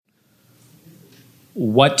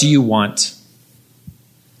What do you want?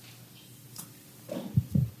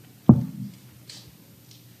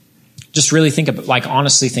 Just really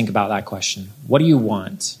honestly think about that question. What do you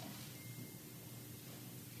want?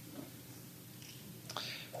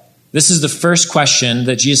 This is the first question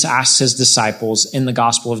that Jesus asks his disciples in the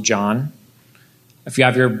Gospel of John. If you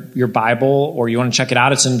have your Bible or you want to check it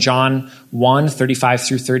out, it's in John 1, 35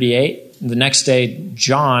 through 38. The next day,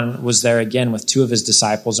 John was there again with two of his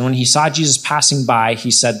disciples. And when he saw Jesus passing by,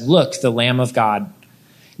 he said, "Look, the Lamb of God."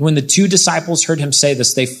 And when the two disciples heard him say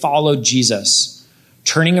this, they followed Jesus.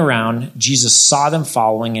 Turning around, Jesus saw them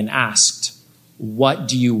following and asked, "What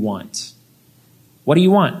do you want?" What do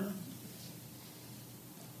you want?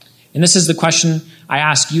 And this is the question I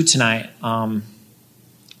ask you tonight.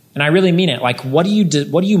 And I really mean it. What do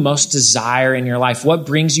you most desire in your life? What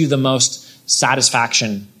brings you the most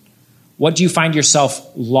satisfaction? What do you find yourself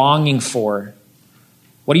longing for?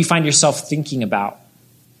 What do you find yourself thinking about?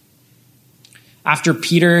 After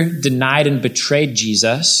Peter denied and betrayed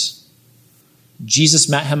Jesus, Jesus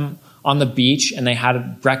met him on the beach and they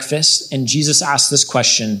had breakfast. And Jesus asked this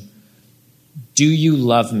question, "Do you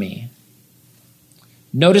love me?"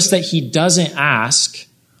 Notice that he doesn't ask,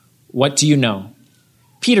 "What do you know?"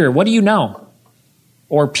 "Peter, what do you know?"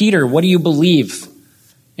 Or, "Peter, what do you believe?"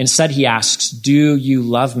 Instead, he asks, "Do you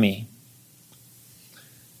love me?"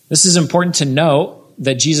 This is important to note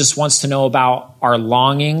that Jesus wants to know about our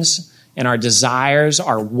longings and our desires,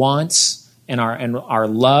 our wants, and our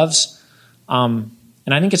loves. And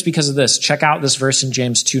I think it's because of this. Check out this verse in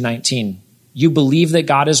James 2:19. "You believe that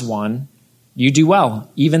God is one. You do well.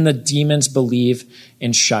 Even the demons believe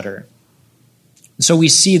and shudder." So we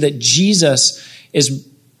see that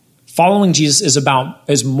following Jesus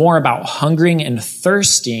is more about hungering and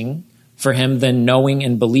thirsting for him than knowing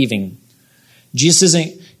and believing. Jesus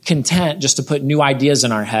isn't content just to put new ideas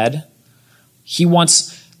in our head. He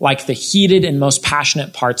wants the heated and most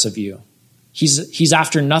passionate parts of you. He's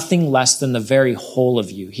after nothing less than the very whole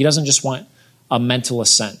of you. He doesn't just want a mental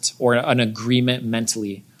assent or an agreement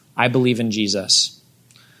mentally. I believe in Jesus.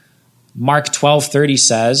 Mark 12:30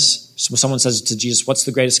 says, so someone says to Jesus, "What's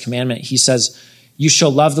the greatest commandment?" He says, "You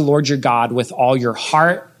shall love the Lord your God with all your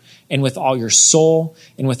heart and with all your soul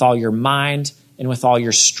and with all your mind and with all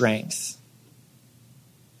your strength."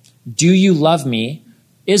 "Do you love me?"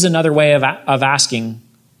 is another way of asking,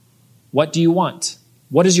 what do you want?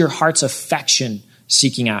 What is your heart's affection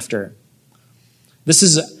seeking after? This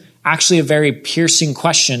is actually a very piercing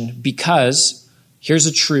question because here's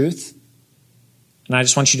the truth, and I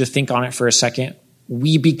just want you to think on it for a second.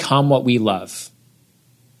 We become what we love.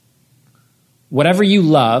 Whatever you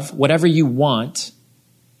love, whatever you want,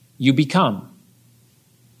 you become.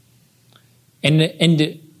 And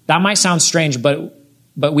that might sound strange, but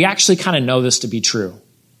we actually kind of know this to be true.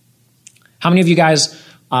 How many of you guys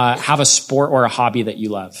have a sport or a hobby that you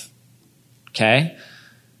love? Okay.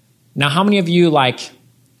 Now, how many of you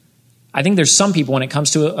I think there's some people when it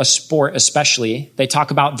comes to a sport especially, they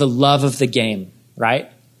talk about the love of the game, right?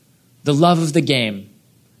 The love of the game.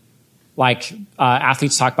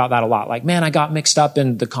 Athletes talk about that a lot. Man, I got mixed up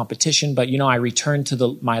in the competition, but I returned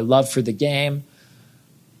to my love for the game.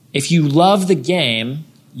 If you love the game,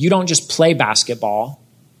 you don't just play basketball.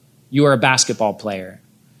 You are a basketball player.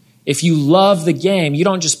 If you love the game, you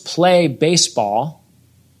don't just play baseball.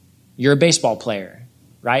 You're a baseball player,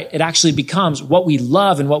 right? It actually becomes what we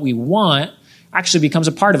love and what we want actually becomes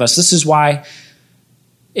a part of us. This is why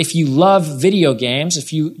if you love video games,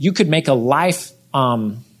 if you could make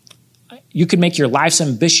you could make your life's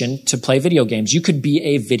ambition to play video games. You could be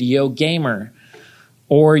a video gamer,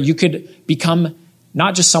 or you could become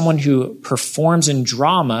not just someone who performs in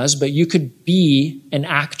dramas, but you could be an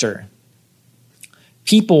actor.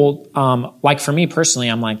 People, for me personally,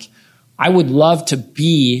 I would love to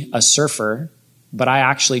be a surfer, but I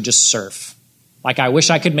actually just surf. I wish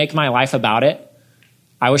I could make my life about it.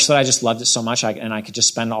 I wish that I just loved it so much and I could just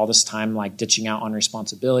spend all this time ditching out on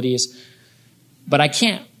responsibilities. But I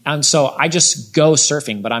can't. And so I just go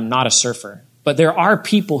surfing, but I'm not a surfer. But there are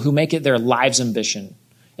people who make it their life's ambition.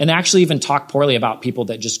 And they actually even talk poorly about people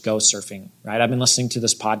that just go surfing, right? I've been listening to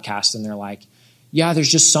this podcast and they're like, yeah, there's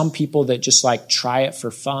just some people that just try it for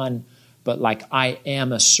fun, but I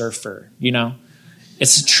am a surfer,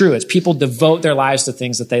 It's true. It's people devote their lives to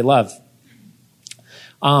things that they love.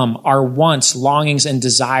 Our wants, longings, and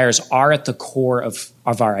desires are at the core of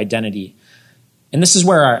our identity. And this is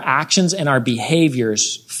where our actions and our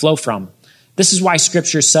behaviors flow from. This is why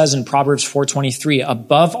Scripture says in Proverbs 4:23,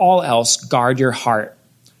 above all else, guard your heart,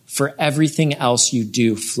 for everything else you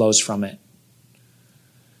do flows from it.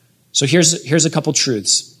 So here's a couple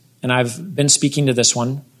truths, and I've been speaking to this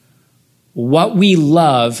one. what we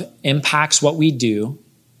love impacts what we do,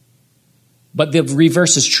 but the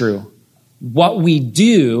reverse is true. What we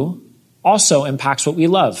do also impacts what we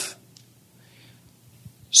love.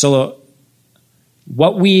 So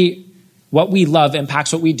what we love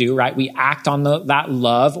impacts what we do, right? We act on that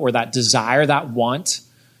love or that desire, that want.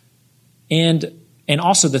 And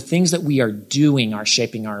also the things that we are doing are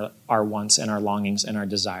shaping our wants and our longings and our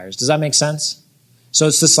desires. Does that make sense? So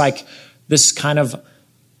it's just like this kind of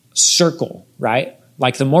circle, right?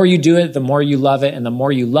 Like the more you do it, the more you love it. And the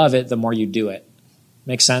more you love it, the more you do it.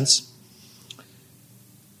 Make sense?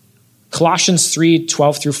 Colossians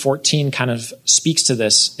 3:12-14 kind of speaks to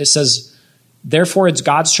this. It says, therefore, as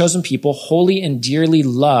God's chosen people, holy and dearly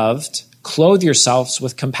loved, clothe yourselves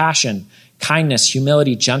with compassion, kindness,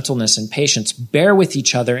 humility, gentleness, and patience. Bear with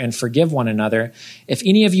each other and forgive one another. If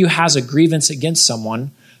any of you has a grievance against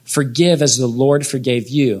someone, forgive as the Lord forgave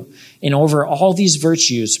you. And over all these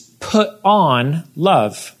virtues, put on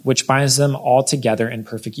love, which binds them all together in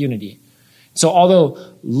perfect unity. So although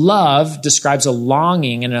love describes a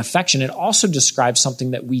longing and an affection, it also describes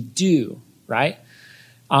something that we do, right?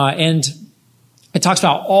 And it talks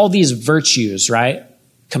about all these virtues, right?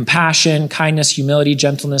 Compassion, kindness, humility,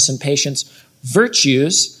 gentleness, and patience.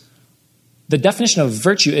 Virtues, the definition of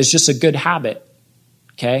virtue is just a good habit,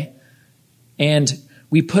 okay? And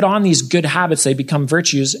we put on these good habits, they become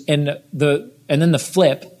virtues, and then the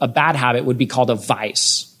flip, a bad habit would be called a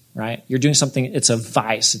vice, right? You're doing something, it's a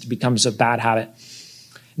vice, it becomes a bad habit.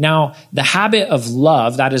 Now, the habit of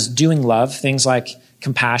love, that is doing love, things like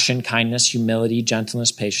compassion, kindness, humility,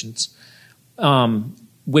 gentleness, patience,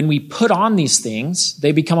 when we put on these things,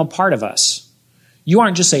 they become a part of us. You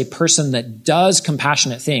aren't just a person that does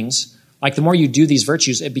compassionate things. Like the more you do these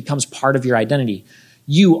virtues, it becomes part of your identity.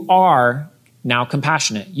 You are now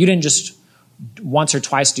compassionate. You didn't just once or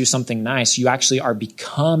twice do something nice. You actually are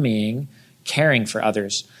becoming caring for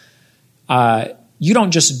others. You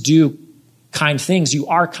don't just do kind things. You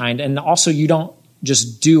are kind. And also you don't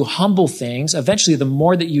just do humble things. Eventually, the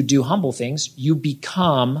more that you do humble things, you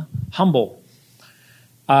become humble.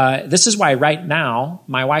 This is why right now,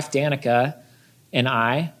 my wife Danica and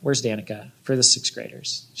I, where's Danica for the sixth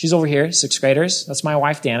graders? She's over here, sixth graders. That's my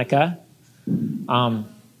wife Danica.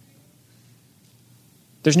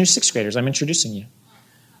 There's new sixth graders. I'm introducing you.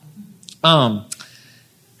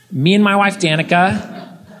 Me and my wife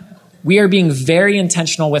Danica, we are being very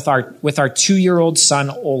intentional with our 2-year-old son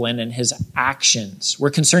Olin and his actions.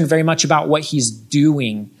 We're concerned very much about what he's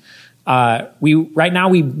doing. Right now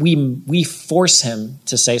we force him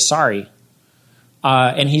to say sorry,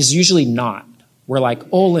 and he's usually not. We're like,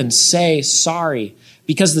 Olin, say sorry,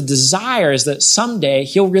 because the desire is that someday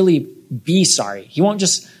he'll really be sorry. He won't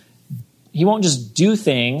just do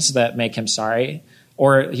things that make him sorry,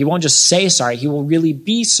 or he won't just say sorry. He will really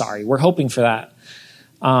be sorry. We're hoping for that.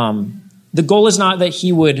 The goal is not that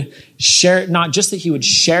he would share, not just that he would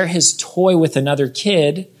share his toy with another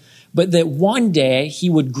kid, but that one day he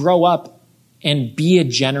would grow up and be a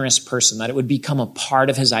generous person, that it would become a part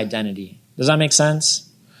of his identity. Does that make sense?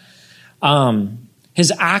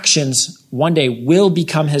 His actions one day will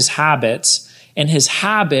become his habits, and his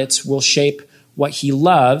habits will shape what he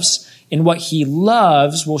loves, and what he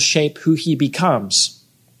loves will shape who he becomes.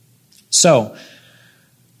 So,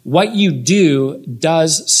 what you do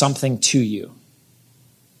does something to you.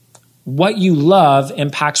 What you love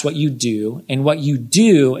impacts what you do, and what you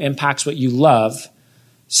do impacts what you love.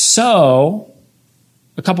 So,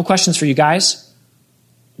 a couple questions for you guys.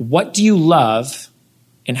 What do you love,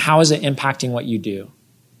 and how is it impacting what you do?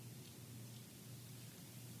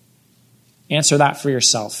 Answer that for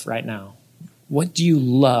yourself right now. What do you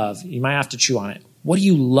love? You might have to chew on it. What do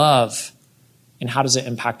you love, and how does it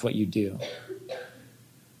impact what you do?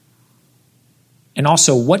 And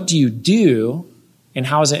also, what do you do, and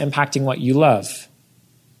how is it impacting what you love?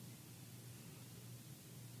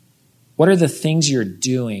 What are the things you're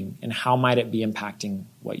doing, and how might it be impacting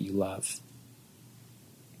what you love?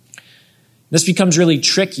 This becomes really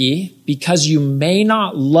tricky because you may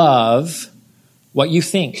not love what you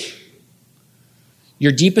think.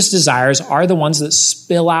 Your deepest desires are the ones that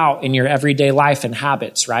spill out in your everyday life and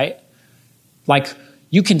habits, right? Like,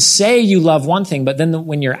 you can say you love one thing, but then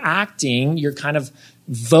when you're acting, you're kind of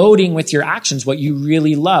voting with your actions what you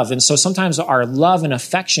really love. And so sometimes our love and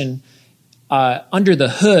affection under the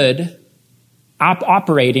hood,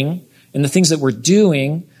 operating, and the things that we're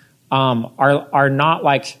doing are not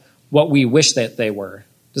like what we wish that they were.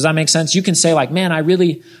 Does that make sense? You can say like, man, I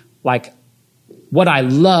really like what I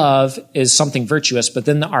love is something virtuous, but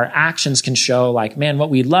then our actions can show like, man, what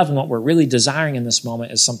we love and what we're really desiring in this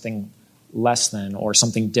moment is something less than or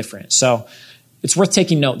something different. So it's worth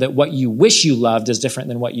taking note that what you wish you loved is different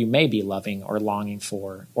than what you may be loving or longing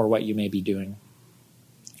for or what you may be doing.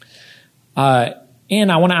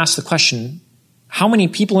 And I want to ask the question, how many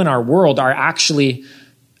people in our world are actually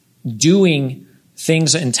doing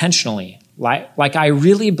things intentionally? Like I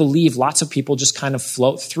really believe lots of people just kind of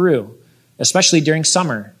float through, especially during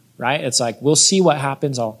summer, right? It's like, we'll see what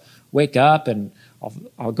happens. I'll wake up and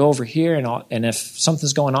I'll go over here and if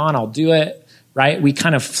something's going on, I'll do it, right? We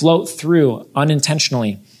kind of float through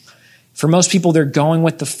unintentionally. For most people, they're going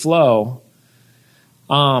with the flow.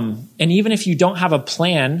 And even if you don't have a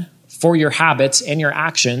plan for your habits and your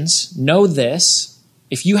actions, know this.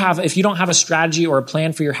 If you don't have a strategy or a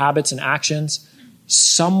plan for your habits and actions,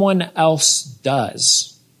 someone else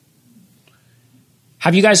does.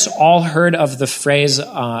 Have you guys all heard of the phrase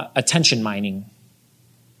attention mining?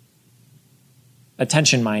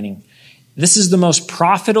 Attention mining. This is the most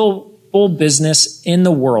profitable business in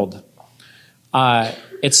the world.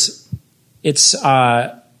 It's these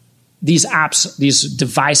apps, these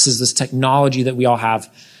devices, this technology that we all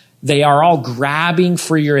have. They are all grabbing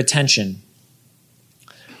for your attention.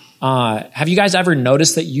 Have you guys ever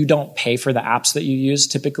noticed that you don't pay for the apps that you use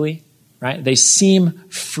typically, right? They seem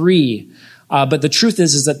free. But the truth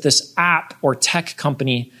is that this app or tech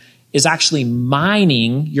company is actually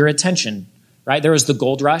mining your attention, right? There was the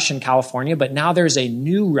gold rush in California, but now there's a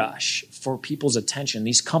new rush for people's attention.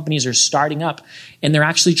 These companies are starting up and they're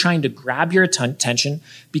actually trying to grab your attention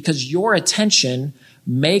because your attention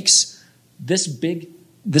makes this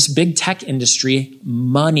big tech industry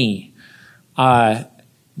money.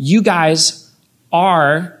 You guys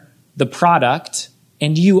are the product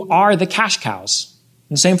and you are the cash cows.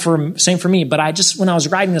 And same for me. But when I was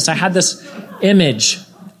writing this, I had this image,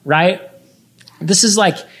 right? This is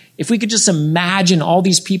like, if we could just imagine all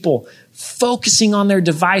these people focusing on their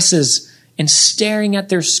devices and staring at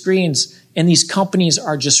their screens, and these companies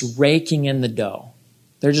are just raking in the dough.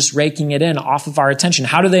 They're just raking it in off of our attention.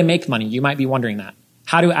 How do they make money? You might be wondering that.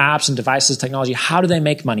 How do apps and devices, technology, how do they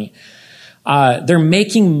make money? They're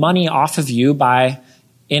making money off of you by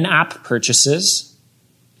in-app purchases.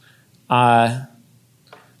 I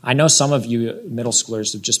know some of you middle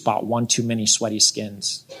schoolers have just bought one too many sweaty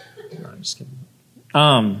skins. No, I'm just kidding.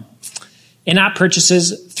 In-app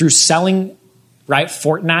purchases through selling, right?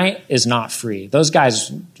 Fortnite is not free. Those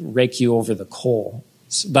guys rake you over the coal.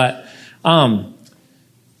 But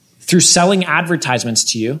through selling advertisements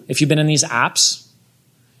to you, if you've been in these apps,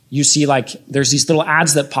 you see there's these little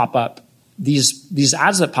ads that pop up. These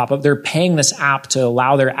ads that pop up, they're paying this app to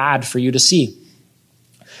allow their ad for you to see.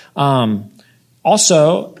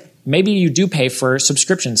 Also, maybe you do pay for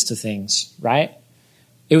subscriptions to things, right?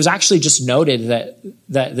 It was actually just noted that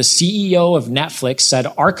the CEO of Netflix said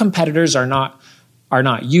our competitors are not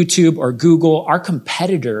YouTube or Google. Our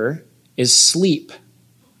competitor is sleep.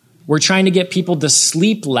 We're trying to get people to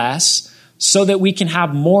sleep less so that we can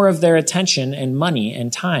have more of their attention and money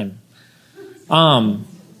and time.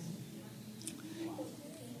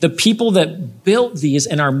 The people that built these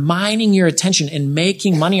and are mining your attention and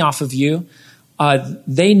making money off of you,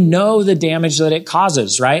 they know the damage that it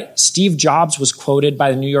causes, right? Steve Jobs was quoted by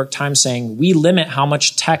the New York Times saying, "We limit how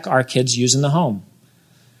much tech our kids use in the home."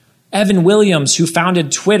 Evan Williams, who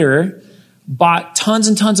founded Twitter, bought tons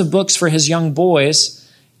and tons of books for his young boys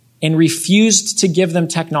and refused to give them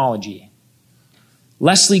technology.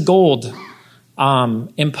 Leslie Gold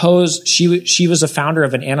imposed, she was a founder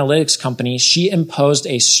of an analytics company. She imposed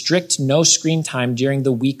a strict no screen time during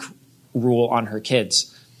the week rule on her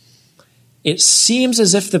kids. It seems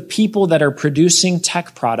as if the people that are producing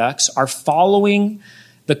tech products are following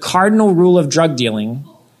the cardinal rule of drug dealing,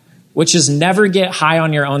 which is never get high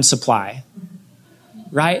on your own supply,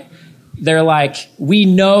 right? They're like, we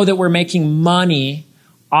know that we're making money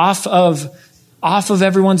off of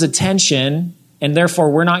everyone's attention, and therefore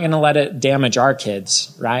we're not going to let it damage our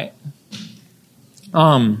kids, right?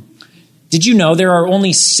 Did you know there are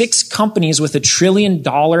only 6 companies with $1 trillion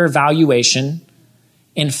valuation,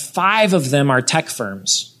 and 5 of them are tech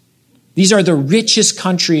firms? These are the richest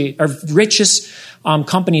companies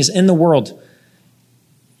in the world.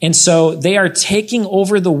 And so they are taking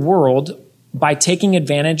over the world by taking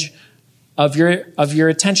advantage of your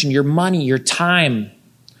attention, your money, your time.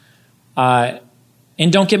 And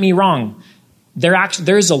don't get me wrong,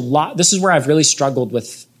 there's a lot. This is where I've really struggled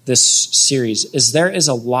with this series, is there is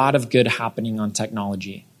a lot of good happening on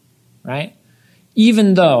technology, right?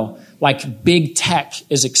 Even though big tech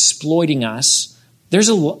is exploiting us,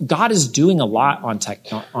 God is doing a lot on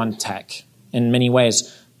tech in many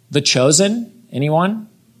ways. The Chosen, anyone?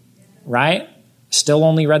 Right? Still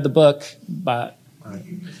only read the book, but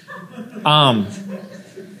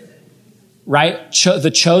right?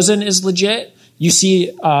 The Chosen is legit. You see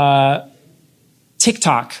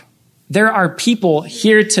TikTok. There are people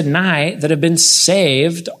here tonight that have been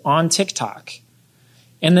saved on TikTok.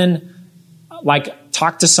 And then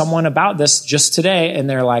talk to someone about this just today, and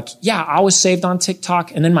they're like, yeah, I was saved on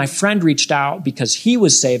TikTok, and then my friend reached out because he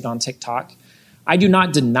was saved on TikTok. I do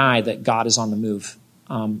not deny that God is on the move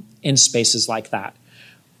in spaces like that.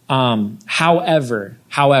 However,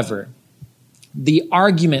 the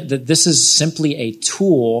argument that this is simply a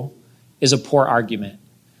tool is a poor argument.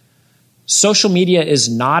 Social media is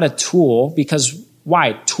not a tool because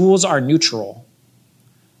why? Tools are neutral.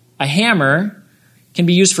 A hammer can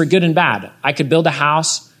be used for good and bad. I could build a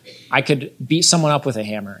house. I could beat someone up with a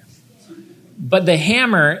hammer. But the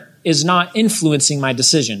hammer is not influencing my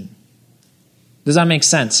decision. Does that make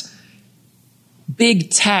sense?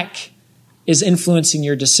 Big tech is influencing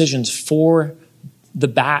your decisions for the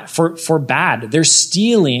bad, for bad.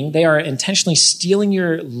 They are intentionally stealing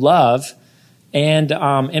your love and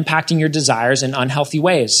impacting your desires in unhealthy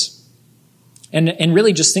ways. And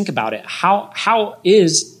really just think about it. How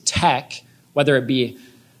is tech, whether it be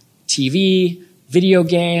TV, video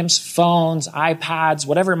games, phones, iPads,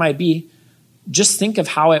 whatever it might be, just think of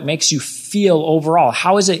how it makes you feel overall.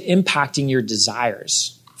 How is it impacting your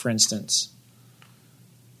desires, for instance?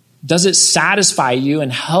 Does it satisfy you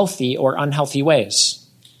in healthy or unhealthy ways?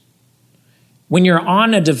 When you're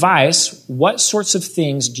on a device, what sorts of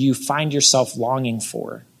things do you find yourself longing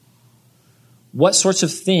for? What sorts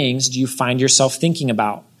of things do you find yourself thinking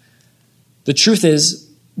about? The truth is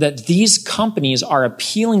that these companies are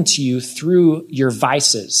appealing to you through your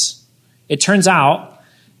vices. It turns out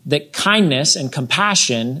that kindness and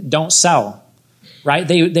compassion don't sell, right?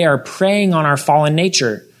 They are preying on our fallen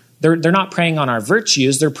nature. They're not preying on our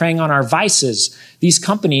virtues. They're preying on our vices. These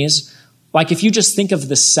companies, if you just think of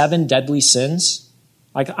the 7 deadly sins,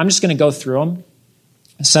 I'm just going to go through them.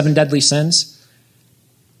 7 deadly sins.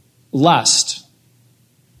 Lust.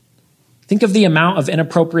 Think of the amount of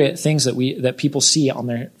inappropriate things that people see on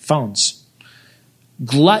their phones.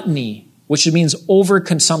 Gluttony, which means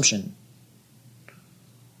overconsumption.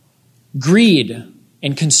 Greed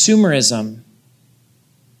and consumerism.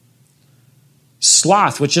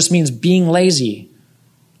 Sloth, which just means being lazy.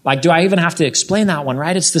 Do I even have to explain that one,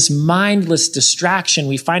 right? It's this mindless distraction.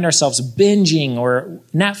 We find ourselves binging or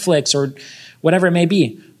Netflix or whatever it may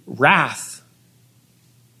be. Wrath.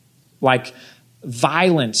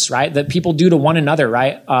 Violence, right? That people do to one another,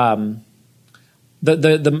 right?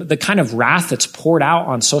 The kind of wrath that's poured out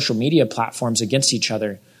on social media platforms against each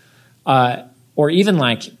other. Or even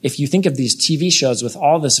if you think of these TV shows with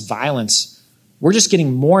all this violence, we're just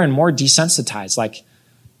getting more and more desensitized.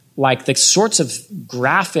 The sorts of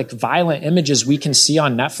graphic, violent images we can see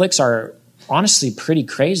on Netflix are honestly pretty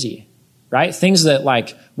crazy, right? Things that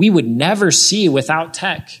we would never see without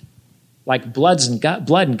tech, blood and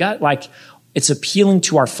gut, it's appealing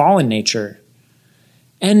to our fallen nature.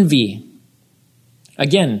 Envy.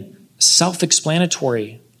 Again,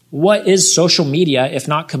 self-explanatory. What is social media if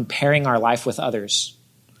not comparing our life with others?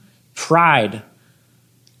 Pride.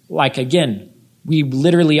 Again, we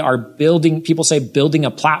literally are people say building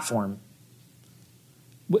a platform.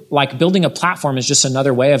 Building a platform is just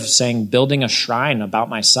another way of saying building a shrine about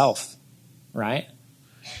myself, right?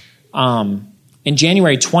 In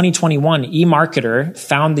January 2021, eMarketer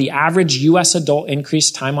found the average U.S. adult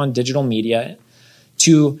increased time on digital media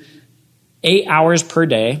to 8 hours per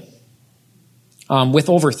day, with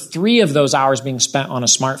over 3 of those hours being spent on a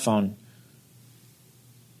smartphone.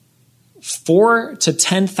 4,000 to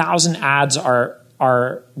 10,000 ads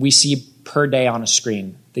are we see per day on a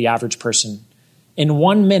screen, the average person. In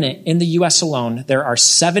 1 minute in the U.S. alone, there are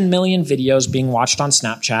 7 million videos being watched on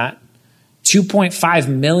Snapchat, 2.5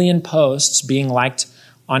 million posts being liked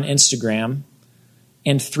on Instagram,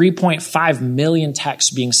 and 3.5 million texts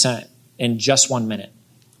being sent in just 1 minute.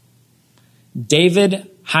 David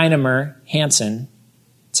Heinemer Hansen,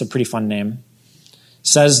 it's a pretty fun name,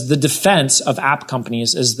 says the defense of app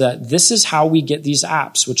companies is that this is how we get these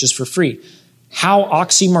apps, which is for free. How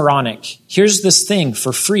oxymoronic. Here's this thing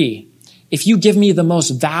for free. If you give me the most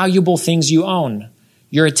valuable things you own,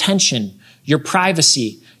 your attention, your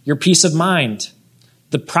privacy, your peace of mind,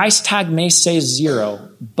 the price tag may say 0,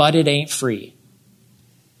 but it ain't free.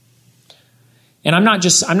 And I'm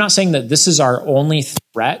not saying that this is our only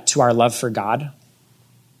threat to our love for God.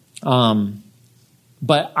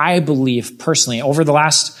 But I believe personally, over the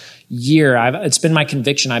last year, it's been my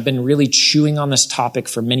conviction. I've been really chewing on this topic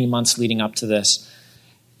for many months leading up to this.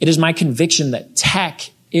 It is my conviction that tech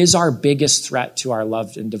is our biggest threat to our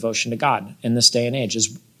love and devotion to God in this day and age.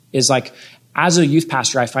 Is as a youth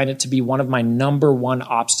pastor, I find it to be one of my number one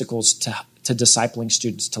obstacles to discipling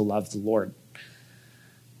students to love the Lord.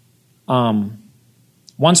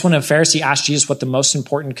 Once when a Pharisee asked Jesus what the most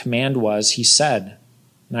important command was, he said,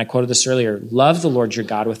 and I quoted this earlier, love the Lord your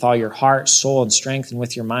God with all your heart, soul, and strength, and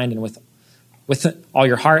with your mind, and with all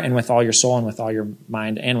your heart, and with all your soul, and with all your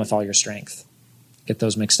mind, and with all your strength. Get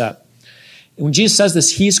those mixed up. And when Jesus says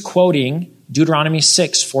this, he's quoting Deuteronomy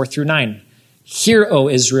 6, 4 through 9. Hear, O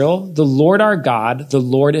Israel, the Lord our God, the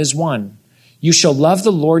Lord is one. You shall love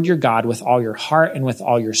the Lord your God with all your heart, and with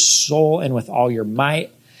all your soul, and with all your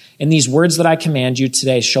might. And these words that I command you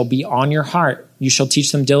today shall be on your heart. You shall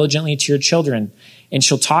teach them diligently to your children, and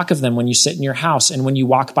shall talk of them when you sit in your house, and when you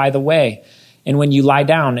walk by the way, and when you lie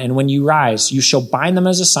down, and when you rise. You shall bind them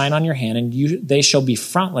as a sign on your hand, and they shall be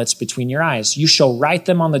frontlets between your eyes. You shall write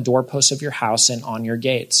them on the doorposts of your house and on your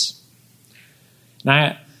gates. And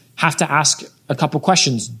I have to ask a couple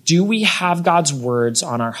questions. Do we have God's words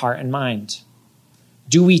on our heart and mind?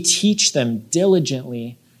 Do we teach them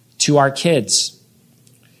diligently to our kids?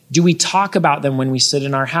 Do we talk about them when we sit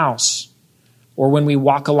in our house, or when we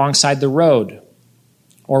walk alongside the road,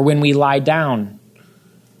 or when we lie down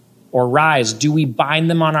or rise? Do we bind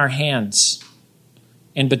them on our hands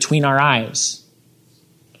and between our eyes?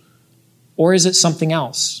 Or is it something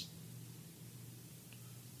else?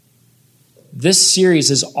 This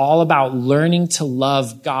series is all about learning to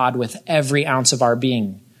love God with every ounce of our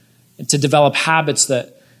being, and to develop habits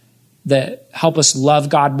that help us love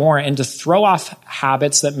God more, and to throw off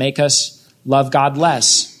habits that make us love God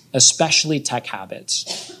less, especially tech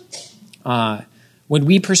habits. When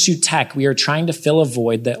we pursue tech, we are trying to fill a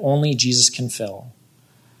void that only Jesus can fill.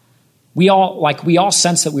 We all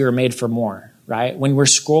sense that we were made for more, right? When we're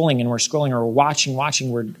scrolling or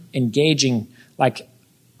watching, we're engaging. Like,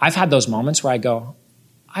 I've had those moments where I go,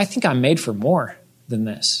 I think I'm made for more than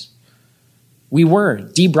this. We were.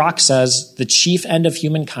 D. Brock says, the chief end of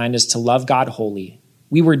humankind is to love God wholly.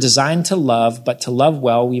 We were designed to love, but to love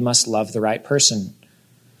well, we must love the right person.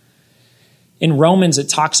 In Romans 8, it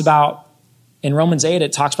talks about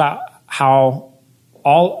how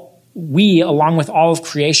we, along with all of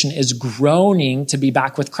creation, is groaning to be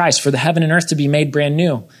back with Christ, for the heaven and earth to be made brand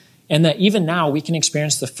new. And that even now we can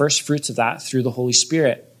experience the first fruits of that through the Holy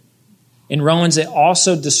Spirit. In Romans, it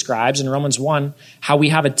also describes, in Romans 1, how we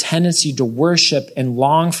have a tendency to worship and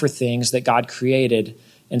long for things that God created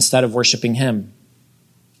instead of worshiping him.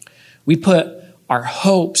 We put our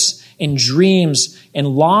hopes and dreams and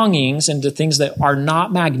longings into things that are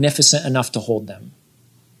not magnificent enough to hold them.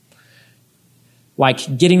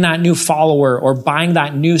 Like getting that new follower, or buying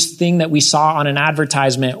that new thing that we saw on an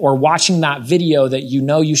advertisement, or watching that video that you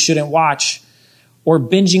know you shouldn't watch, or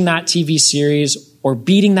binging that TV series, or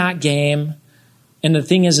beating that game. And the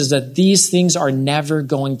thing is that these things are never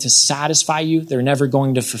going to satisfy you. They're never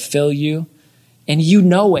going to fulfill you. And you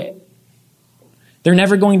know it. They're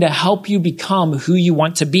never going to help you become who you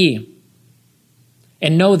want to be.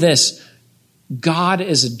 And know this, God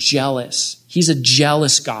is jealous. He's a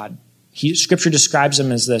jealous God. Scripture describes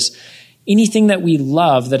him as this. Anything that we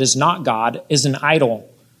love that is not God is an idol.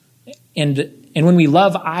 And when we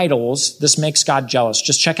love idols, this makes God jealous.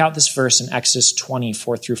 Just check out this verse in Exodus 20,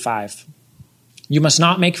 4 through 5. You must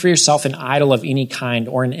not make for yourself an idol of any kind,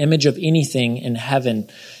 or an image of anything in heaven,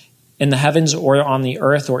 in the heavens, or on the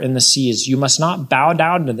earth, or in the seas. You must not bow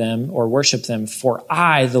down to them or worship them. For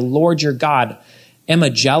I, the Lord your God, am a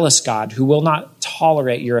jealous God who will not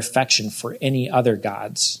tolerate your affection for any other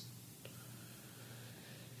gods.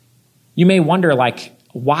 You may wonder,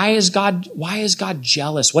 why is God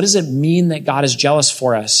jealous? What does it mean that God is jealous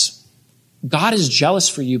for us? God is jealous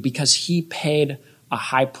for you because he paid a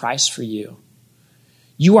high price for you.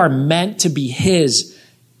 You are meant to be his,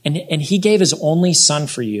 and he gave his only son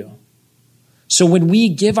for you. So when we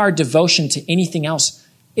give our devotion to anything else,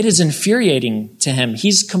 it is infuriating to him.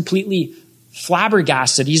 He's completely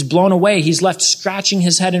flabbergasted. He's blown away. He's left scratching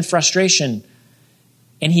his head in frustration.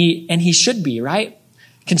 And he should be, right?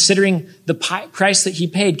 Considering the price that he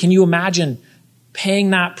paid. Can you imagine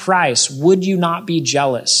paying that price? Would you not be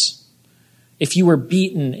jealous? If you were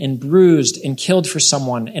beaten and bruised and killed for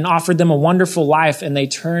someone and offered them a wonderful life and they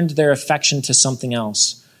turned their affection to something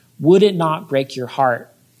else, would it not break your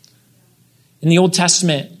heart? In the Old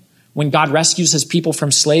Testament, when God rescues his people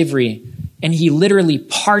from slavery and he literally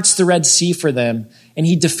parts the Red Sea for them and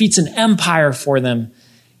he defeats an empire for them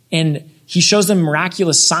and he shows them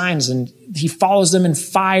miraculous signs and he follows them in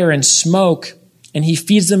fire and smoke and he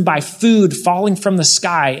feeds them by food falling from the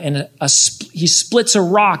sky and he splits a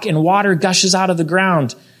rock and water gushes out of the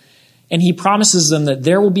ground. And he promises them that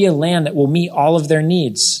there will be a land that will meet all of their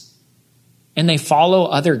needs. And they follow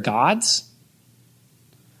other gods?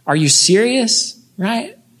 Are you serious?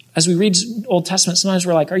 Right? As we read Old Testament, sometimes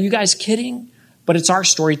we're like, are you guys kidding? But it's our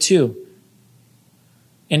story too.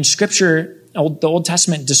 In Scripture, the Old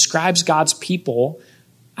Testament describes God's people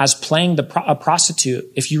as playing a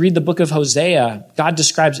prostitute. If you read the book of Hosea, God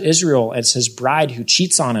describes Israel as his bride who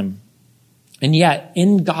cheats on him. And yet,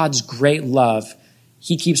 in God's great love,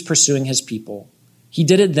 he keeps pursuing his people. He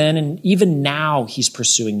did it then, and even now he's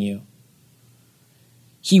pursuing you.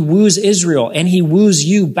 He woos Israel, and he woos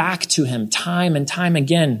you back to him time and time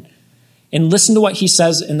again. And listen to what he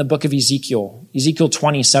says in the book of Ezekiel, Ezekiel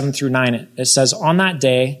 20, 7 through 9. It says, on that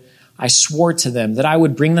day, I swore to them that I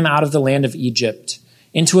would bring them out of the land of Egypt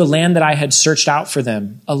into a land that I had searched out for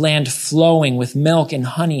them, a land flowing with milk and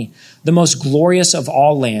honey, the most glorious of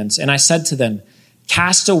all lands. And I said to them,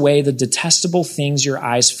 cast away the detestable things your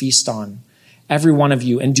eyes feast on, every one of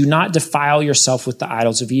you, and do not defile yourself with the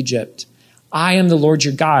idols of Egypt. I am the Lord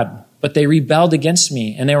your God. But they rebelled against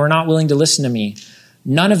me, and they were not willing to listen to me.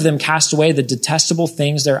 None of them cast away the detestable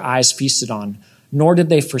things their eyes feasted on, nor did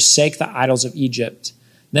they forsake the idols of Egypt.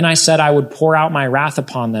 Then I said I would pour out my wrath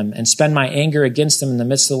upon them and spend my anger against them in the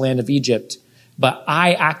midst of the land of Egypt. But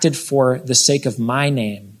I acted for the sake of my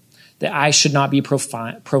name, that I should not be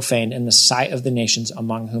profaned in the sight of the nations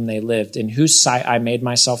among whom they lived, in whose sight I made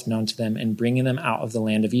myself known to them in bringing them out of the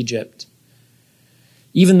land of Egypt.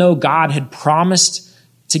 Even though God had promised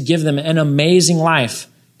to give them an amazing life,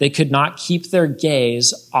 they could not keep their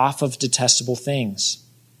gaze off of detestable things.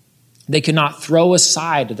 They could not throw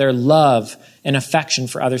aside their love and affection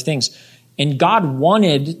for other things. And God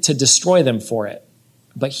wanted to destroy them for it,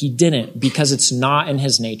 but he didn't, because it's not in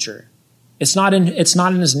his nature. It's not in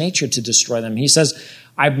his nature to destroy them. He says,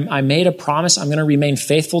 I made a promise. I'm going to remain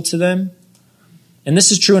faithful to them. And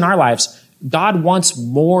this is true in our lives. God wants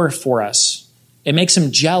more for us. It makes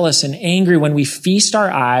him jealous and angry when we feast our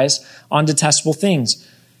eyes on detestable things.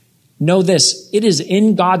 Know this, it is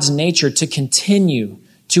in God's nature to continue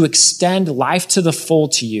to extend life to the full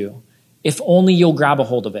to you, if only you'll grab a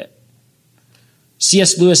hold of it.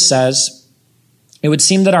 C.S. Lewis says, it would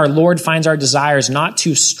seem that our Lord finds our desires not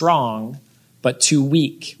too strong, but too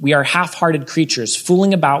weak. We are half-hearted creatures,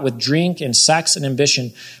 fooling about with drink and sex and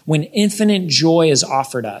ambition when infinite joy is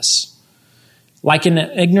offered us. Like an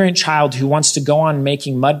ignorant child who wants to go on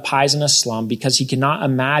making mud pies in a slum because he cannot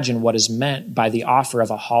imagine what is meant by the offer of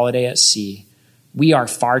a holiday at sea, we are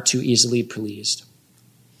far too easily pleased.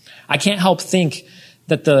 I can't help think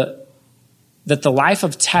that the life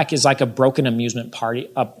of tech is like a broken amusement park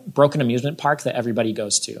that everybody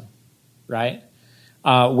goes to, right?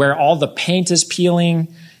 Where all the paint is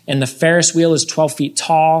peeling and the Ferris wheel is 12 feet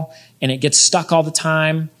tall and it gets stuck all the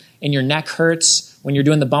time and your neck hurts when you're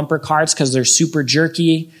doing the bumper carts because they're super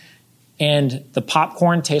jerky and the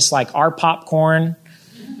popcorn tastes like our popcorn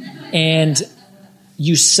and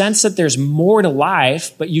you sense that there's more to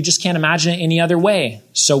life, but you just can't imagine it any other way.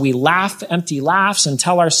 So we laugh empty laughs and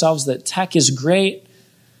tell ourselves that tech is great.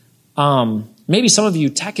 Maybe some of you,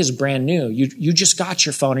 tech is brand new. You just got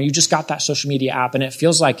your phone or you just got that social media app and it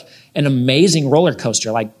feels like an amazing roller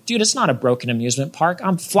coaster. Like, dude, it's not a broken amusement park.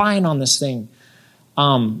 I'm flying on this thing.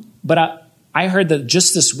 But I heard that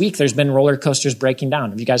just this week there's been roller coasters breaking down.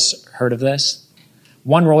 Have you guys heard of this?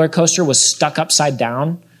 One roller coaster was stuck upside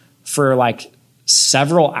down for like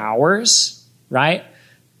several hours, right?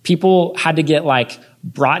 People had to get like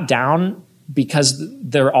brought down because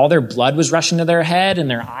all their blood was rushing to their head and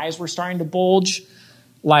their eyes were starting to bulge.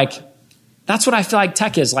 Like, that's what I feel like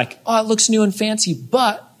tech is. Like, oh, it looks new and fancy,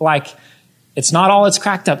 but like, it's not all it's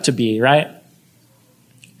cracked up to be, right?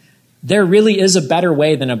 There really is a better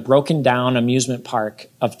way than a broken down amusement park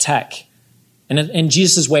of tech. And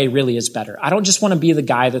Jesus' way really is better. I don't just want to be the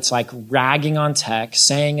guy that's like ragging on tech,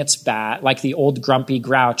 saying it's bad, like the old grumpy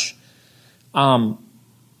grouch. I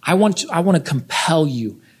want to compel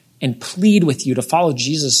you and plead with you to follow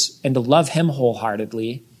Jesus and to love him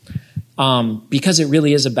wholeheartedly because it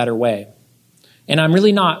really is a better way. And I'm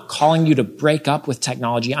really not calling you to break up with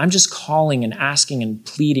technology. I'm just calling and asking and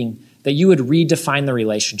pleading that you would redefine the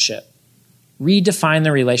relationship. Redefine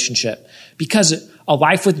the relationship. Because a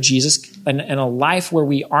life with Jesus and a life where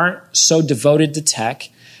we aren't so devoted to tech,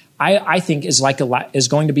 I think is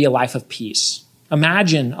going to be a life of peace.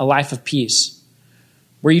 Imagine a life of peace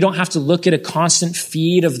where you don't have to look at a constant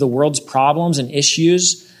feed of the world's problems and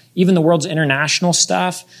issues, even the world's international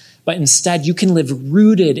stuff, but instead you can live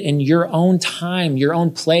rooted in your own time, your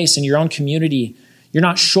own place, and your own community. You're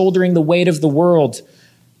not shouldering the weight of the world.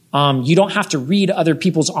 You don't have to read other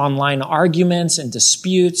people's online arguments and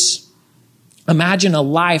disputes. Imagine a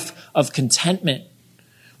life of contentment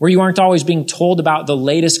where you aren't always being told about the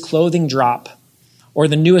latest clothing drop or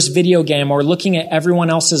the newest video game or looking at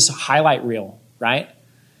everyone else's highlight reel, right?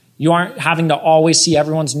 You aren't having to always see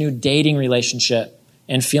everyone's new dating relationship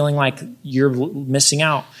and feeling like you're missing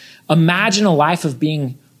out. Imagine a life of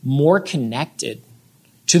being more connected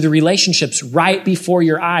to the relationships right before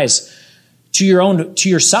your eyes, to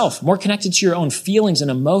yourself, more connected to your own feelings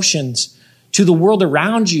and emotions, to the world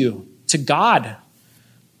around you, to God.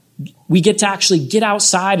 We get to actually get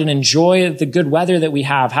outside and enjoy the good weather that we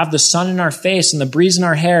have the sun in our face and the breeze in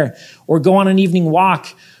our hair, or go on an evening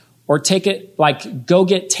walk, or go get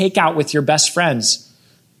takeout with your best friends,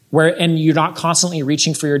 and you're not constantly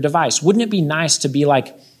reaching for your device. Wouldn't it be nice to be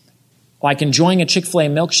like enjoying a Chick-fil-A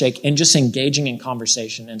milkshake and just engaging in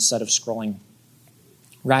conversation instead of scrolling,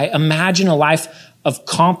 right? Imagine a life of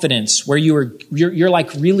confidence where you're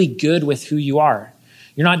like really good with who you are.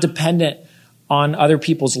 You're not dependent on other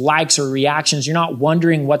people's likes or reactions. You're not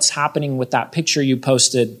wondering what's happening with that picture you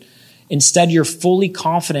posted. Instead, you're fully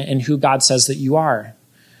confident in who God says that you are.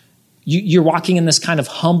 You're walking in this kind of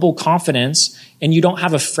humble confidence, and you don't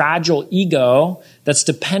have a fragile ego that's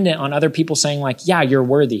dependent on other people saying like, yeah, you're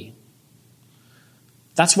worthy.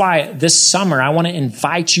 That's why this summer, I want to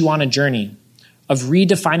invite you on a journey of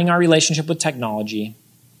redefining our relationship with technology.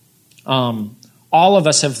 All of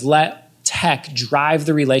us have let tech drive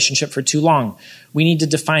the relationship for too long. We need to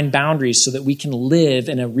define boundaries so that we can live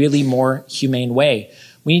in a really more humane way.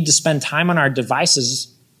 We need to spend time on our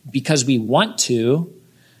devices because we want to,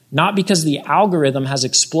 not because the algorithm has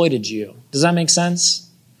exploited you. Does that make sense?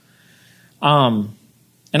 And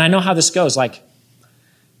I know how this goes. Like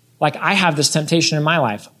I have this temptation in my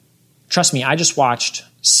life. Trust me, I just watched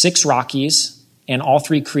 6 Rockies and all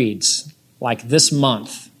 3 Creeds like this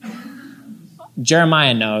month.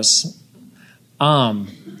 Jeremiah knows. And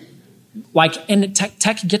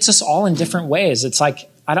tech gets us all in different ways. It's like,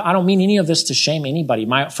 I don't mean any of this to shame anybody.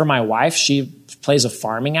 For my wife, she plays a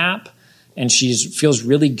farming app, and she feels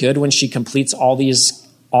really good when she completes all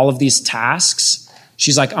of these tasks.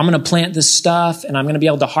 She's like, I'm going to plant this stuff, and I'm going to be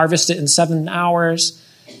able to harvest it in 7 hours.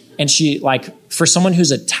 And she, for someone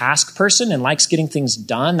who's a task person and likes getting things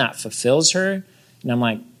done, that fulfills her. And I'm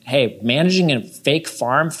like, hey, managing a fake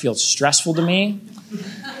farm feels stressful to me.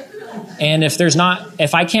 And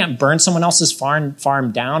if I can't burn someone else's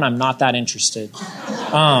farm down, I'm not that interested.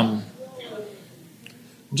 I'm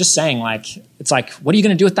just saying, it's like, what are you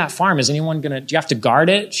going to do with that farm? Do you have to guard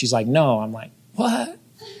it? She's like, no. I'm like, what?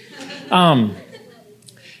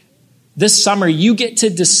 This summer, you get to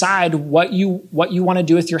decide what you want to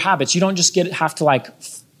do with your habits. You don't just have to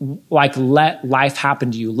let life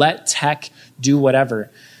happen to you. Let tech do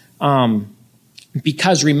whatever.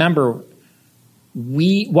 Because remember,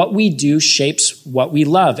 what we do shapes what we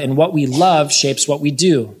love, and what we love shapes what we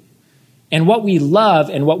do. And what we love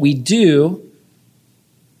and what we do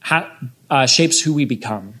shapes who we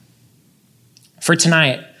become. For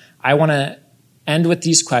tonight, I want to end with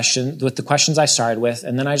these questions, with the questions I started with,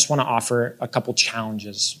 and then I just want to offer a couple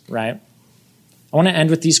challenges, right? I want to end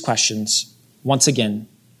with these questions. Once again,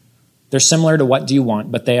 they're similar to what do you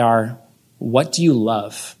want, but they are, what do you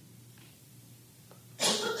love?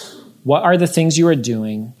 What are the things you are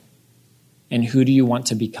doing, and who do you want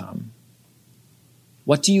to become?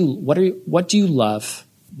 What do you love?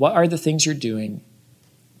 What are the things you're doing,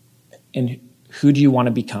 and who do you want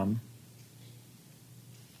to become?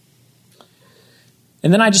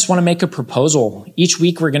 And then I just want to make a proposal. Each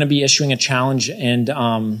week we're going to be issuing a challenge,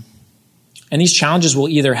 and these challenges will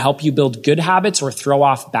either help you build good habits or throw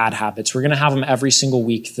off bad habits. We're going to have them every single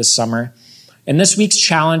week this summer. And this week's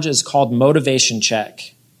challenge is called Motivation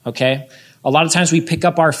Check. Okay? A lot of times we pick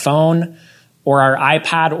up our phone or our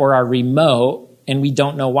iPad or our remote and we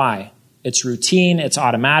don't know why. It's routine, it's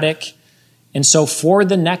automatic. And so for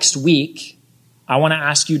the next week, I want to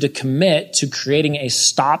ask you to commit to creating a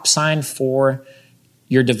stop sign for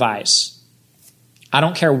your device. I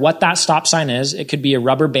don't care what that stop sign is. It could be a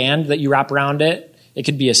rubber band that you wrap around it. It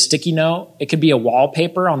could be a sticky note. It could be a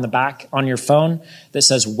wallpaper on the back on your phone that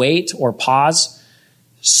says wait or pause.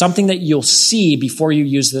 Something that you'll see before you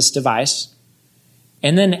use this device.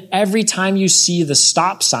 And then every time you see the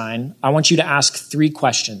stop sign, I want you to ask 3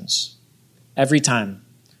 questions. Every time.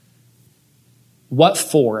 What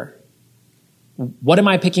for? What am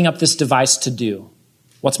I picking up this device to do?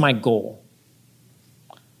 What's my goal?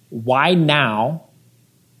 Why now?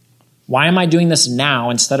 Why am I doing this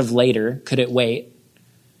now instead of later? Could it wait?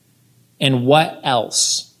 And what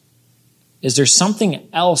else? Is there something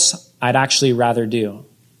else I'd actually rather do?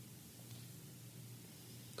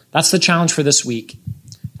 That's the challenge for this week.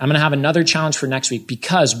 I'm going to have another challenge for next week,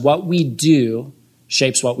 because what we do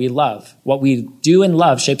shapes what we love. What we do and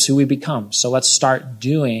love shapes who we become. So let's start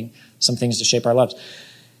doing some things to shape our lives.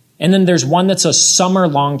 And then there's one that's a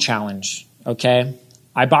summer-long challenge, okay?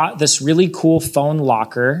 I bought this really cool phone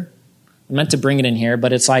locker. I meant to bring it in here,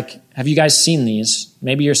 but it's like, have you guys seen these?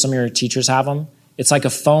 Maybe some of your teachers have them. It's like a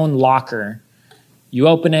phone locker. You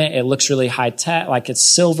open it, it looks really high tech, like it's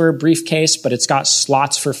silver briefcase, but it's got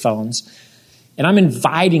slots for phones. And I'm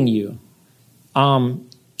inviting you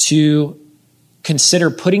to consider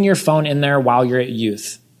putting your phone in there while you're at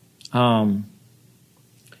youth. And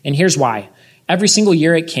here's why. Every single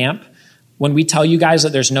year at camp, when we tell you guys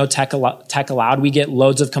that there's no tech allowed, we get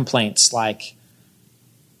loads of complaints like,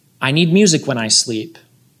 I need music when I sleep.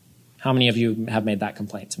 How many of you have made that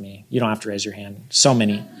complaint to me? You don't have to raise your hand. So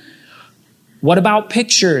many. What about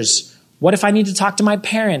pictures? What if I need to talk to my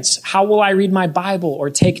parents? How will I read my Bible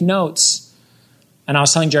or take notes? And I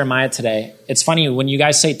was telling Jeremiah today, it's funny, when you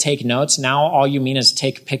guys say take notes, now all you mean is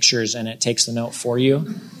take pictures and it takes the note for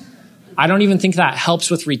you. I don't even think that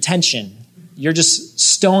helps with retention. You're just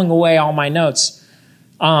stowing away all my notes.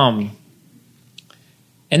 And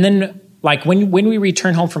then like when we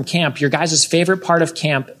return home from camp, your guys' favorite part of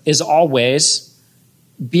camp is always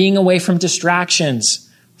being away from distractions,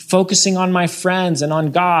 focusing on my friends and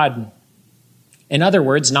on God. In other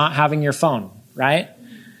words, not having your phone, right?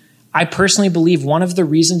 I personally believe one of the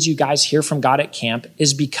reasons you guys hear from God at camp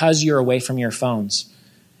is because you're away from your phones.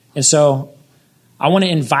 And so I want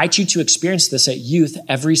to invite you to experience this at youth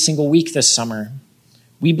every single week this summer.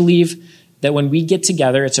 We believe that when we get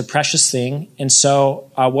together, it's a precious thing. And so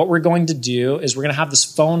what we're going to do is we're going to have this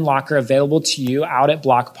phone locker available to you out at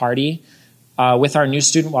Block Party with our new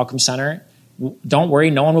Student Welcome Center. Don't worry,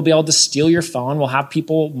 no one will be able to steal your phone. We'll have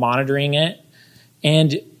people monitoring it.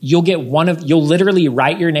 And you'll literally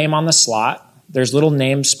write your name on the slot. There's little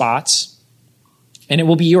name spots. And it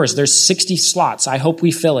will be yours. There's 60 slots. I hope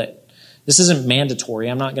we fill it. This isn't mandatory.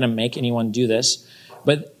 I'm not going to make anyone do this.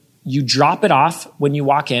 But you drop it off when you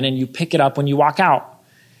walk in and you pick it up when you walk out.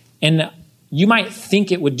 And you might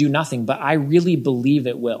think it would do nothing, but I really believe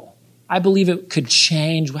it will. I believe it could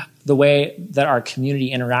change the way that our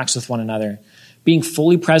community interacts with one another. Being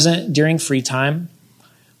fully present during free time,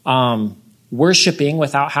 worshiping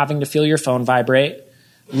without having to feel your phone vibrate,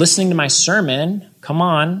 listening to my sermon, come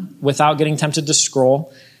on, without getting tempted to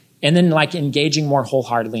scroll, and then like engaging more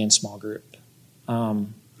wholeheartedly in small group.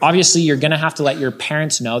 Obviously, you're going to have to let your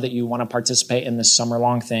parents know that you want to participate in this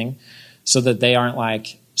summer-long thing so that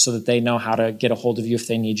they know how to get a hold of you if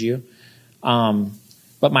they need you.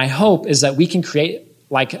 But my hope is that we can create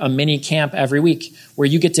like a mini camp every week where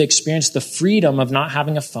you get to experience the freedom of not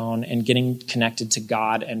having a phone and getting connected to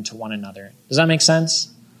God and to one another. Does that make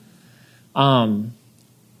sense?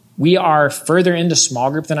 We are further into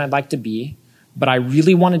small group than I'd like to be, but I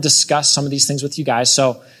really want to discuss some of these things with you guys.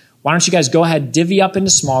 So why don't you guys go ahead, divvy up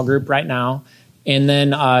into small group right now, and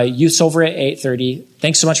then youth's over at 8:30.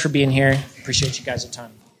 Thanks so much for being here. Appreciate you guys'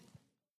 time.